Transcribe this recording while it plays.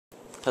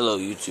Hello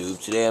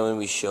YouTube, today I'm going to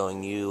be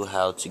showing you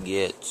how to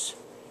get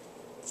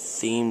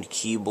themed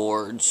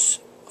keyboards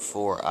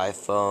for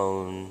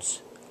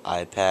iPhones,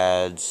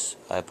 iPads,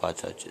 iPod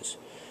Touches.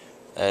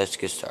 Let's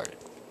get started.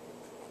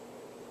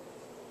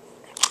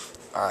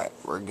 Alright,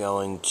 we're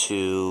going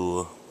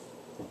to,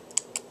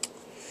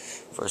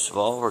 first of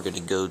all, we're going to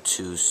go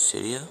to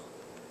Cydia.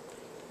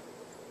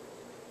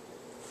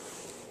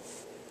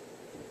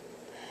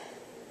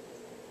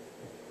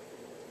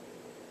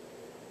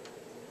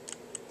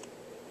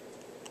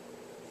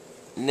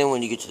 And then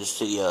when you get to the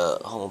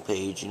Cydia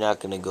homepage, you're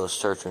not going to go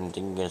search or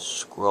anything. You're going to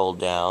scroll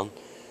down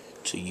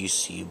till you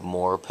see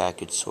more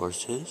package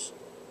sources.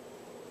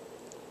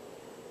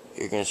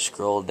 You're going to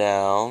scroll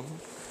down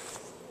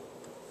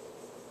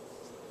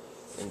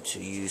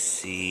until you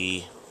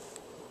see,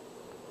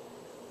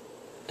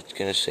 it's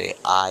going to say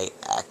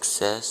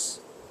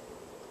iAccess.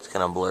 It's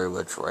kind of blurry,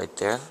 but it's right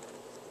there.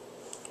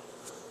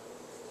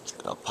 It's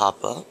going to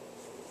pop up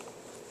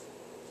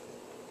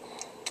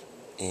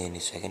any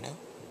second now.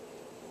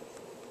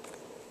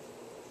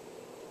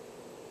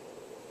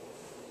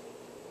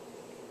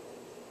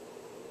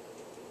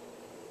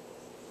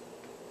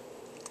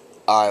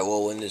 Alright,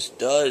 well, when this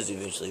does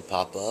eventually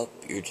pop up,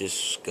 you're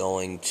just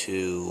going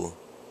to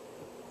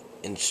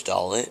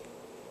install it.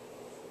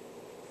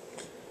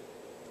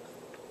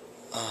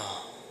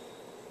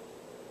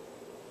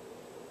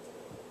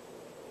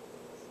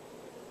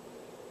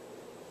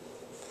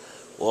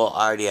 Well,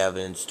 I already have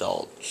it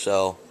installed.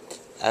 So,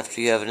 after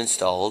you have it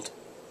installed,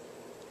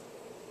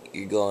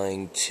 you're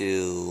going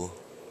to,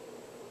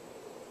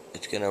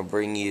 it's going to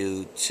bring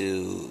you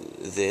to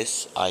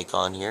this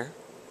icon here.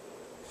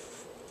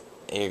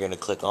 And you're going to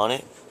click on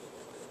it.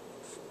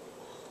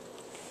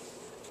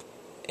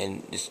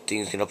 And this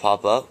thing's going to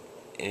pop up.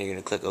 And you're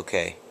going to click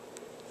OK.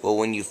 Well,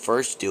 when you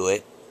first do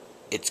it,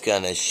 it's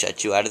going to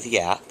shut you out of the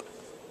app.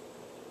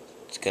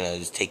 It's going to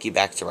just take you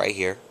back to right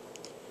here.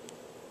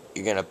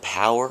 You're going to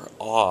power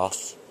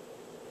off.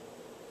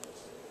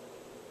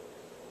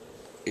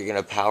 You're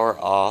going to power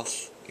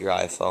off your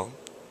iPhone,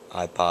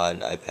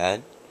 iPod,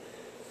 iPad.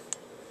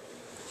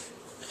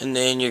 And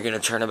then you're going to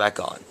turn it back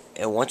on.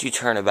 And once you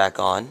turn it back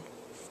on,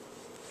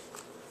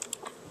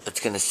 it's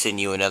going to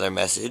send you another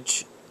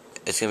message.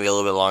 It's going to be a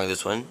little bit longer,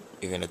 this one.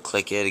 You're going to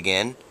click it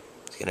again.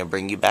 It's going to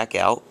bring you back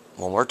out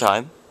one more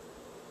time.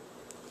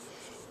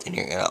 Then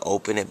you're going to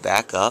open it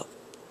back up.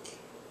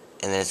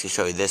 And then it's going to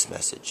show you this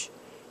message.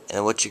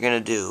 And what you're going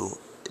to do,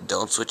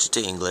 don't switch it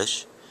to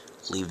English.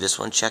 Leave this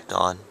one checked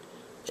on.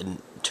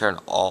 And turn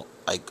all,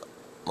 like,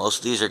 most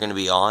of these are going to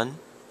be on.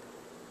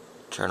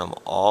 Turn them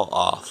all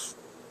off.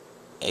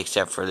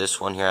 Except for this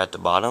one here at the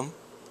bottom.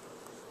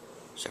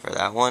 Except for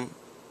that one.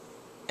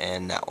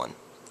 And that one.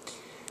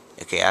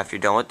 Okay, after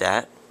you're done with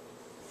that,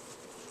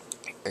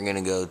 you're going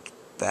to go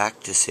back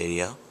to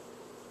Cydia.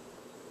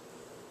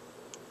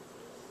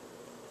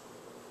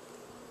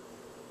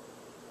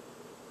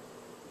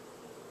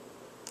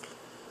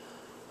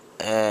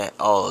 And,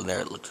 oh,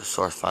 there, look, the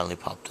source finally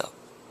popped up.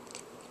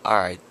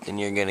 Alright, then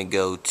you're going to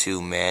go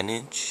to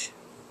Manage,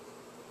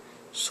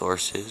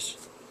 Sources.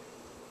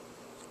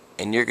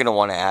 And you're going to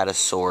want to add a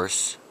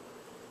source.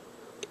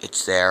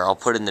 It's there. I'll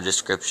put it in the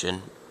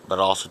description. But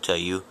I'll also tell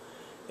you,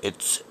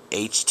 it's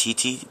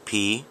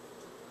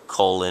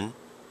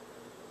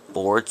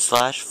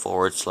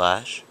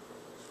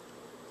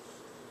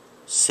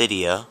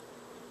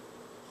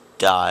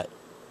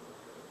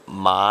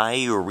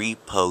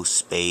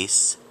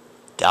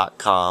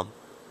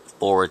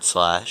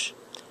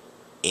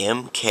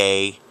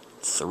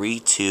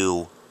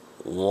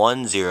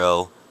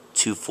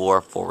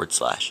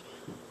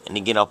And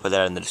again, I'll put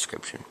that in the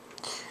description.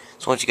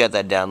 So once you got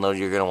that downloaded,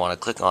 you're going to want to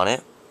click on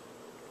it.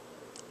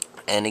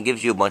 And it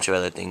gives you a bunch of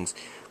other things.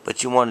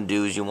 But you want to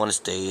do is you want to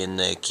stay in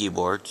the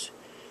keyboards.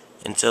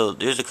 And so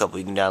there's a couple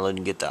you can download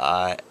and get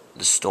the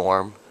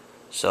Storm.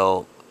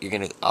 So you're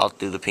gonna, I'll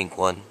do the pink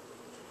one.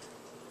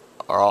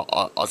 Or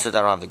I'll since I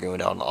don't have the green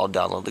one down, I'll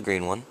download the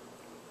green one.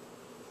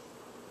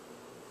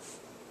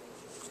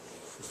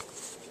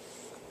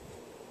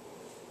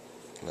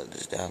 Let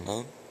this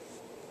download.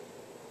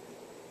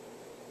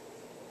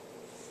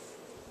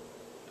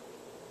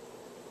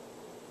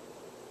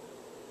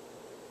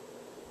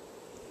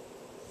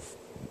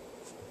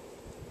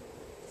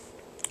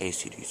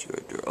 ACDC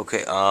right there.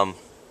 Okay,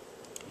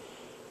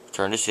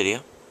 turn to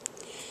Cydia.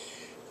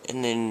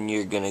 And then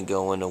you're gonna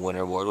go into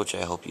Winterboard, which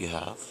I hope you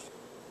have.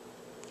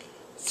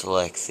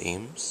 Select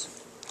themes.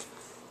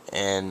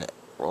 And,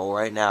 well,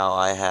 right now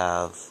I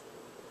have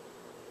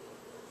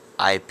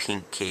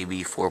iPink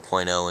KB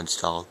 4.0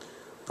 installed.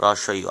 But I'll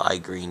show you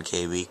iGreen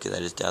KB, because I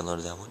just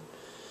downloaded that one.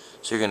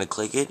 So you're gonna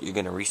click it, you're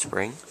gonna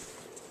respring.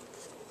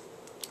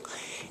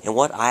 And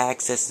what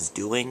iAccess is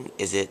doing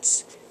is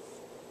it's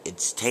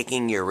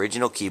taking your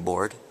original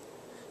keyboard,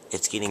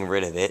 it's getting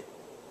rid of it,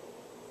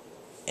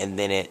 and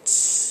then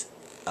it's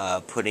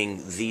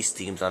putting these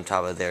themes on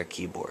top of their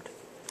keyboard.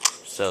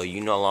 So you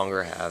no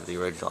longer have the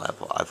original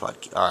iPod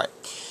key. Alright,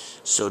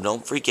 so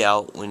don't freak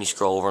out when you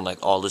scroll over and like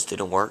all this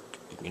didn't work.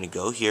 You're going to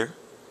go here,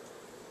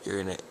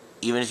 you're going to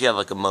even if you have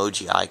like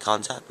emoji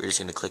icons up, you're just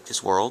going to click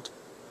this world.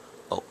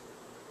 Oh,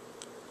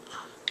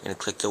 you're going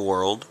to click the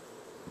world.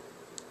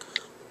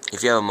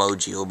 If you have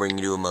emoji, it'll bring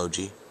you to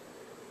emoji.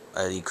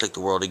 You click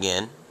the world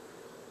again,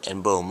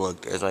 and boom,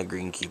 look, there's my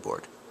green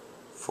keyboard.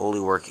 Fully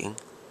working.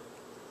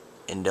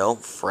 And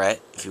don't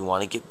fret if you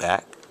want to get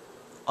back.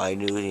 All you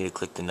do is need to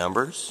click the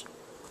numbers,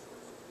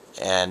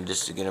 and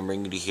this is going to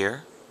bring you to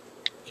here.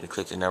 You're going to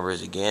click the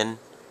numbers again,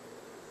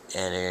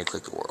 and you're going to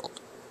click the world.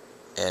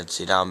 And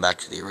see, now I'm back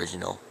to the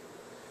original.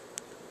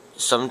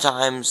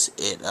 Sometimes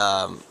it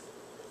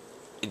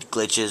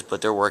glitches,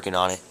 but they're working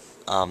on it.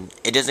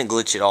 It doesn't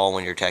glitch at all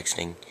when you're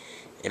texting.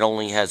 It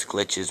only has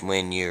glitches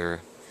when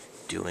you're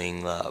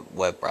doing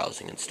web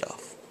browsing and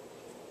stuff.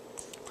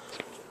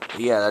 But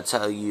yeah, that's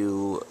how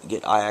you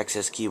get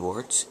iAccess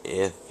keyboards.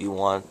 If you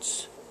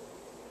want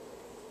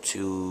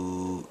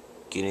to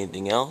get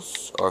anything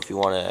else, or if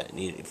you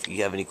if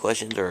you have any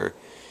questions or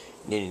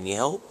need any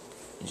help,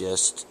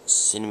 just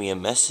send me a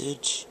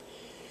message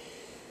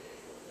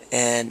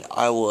and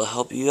I will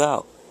help you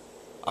out.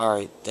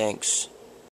 Alright, thanks.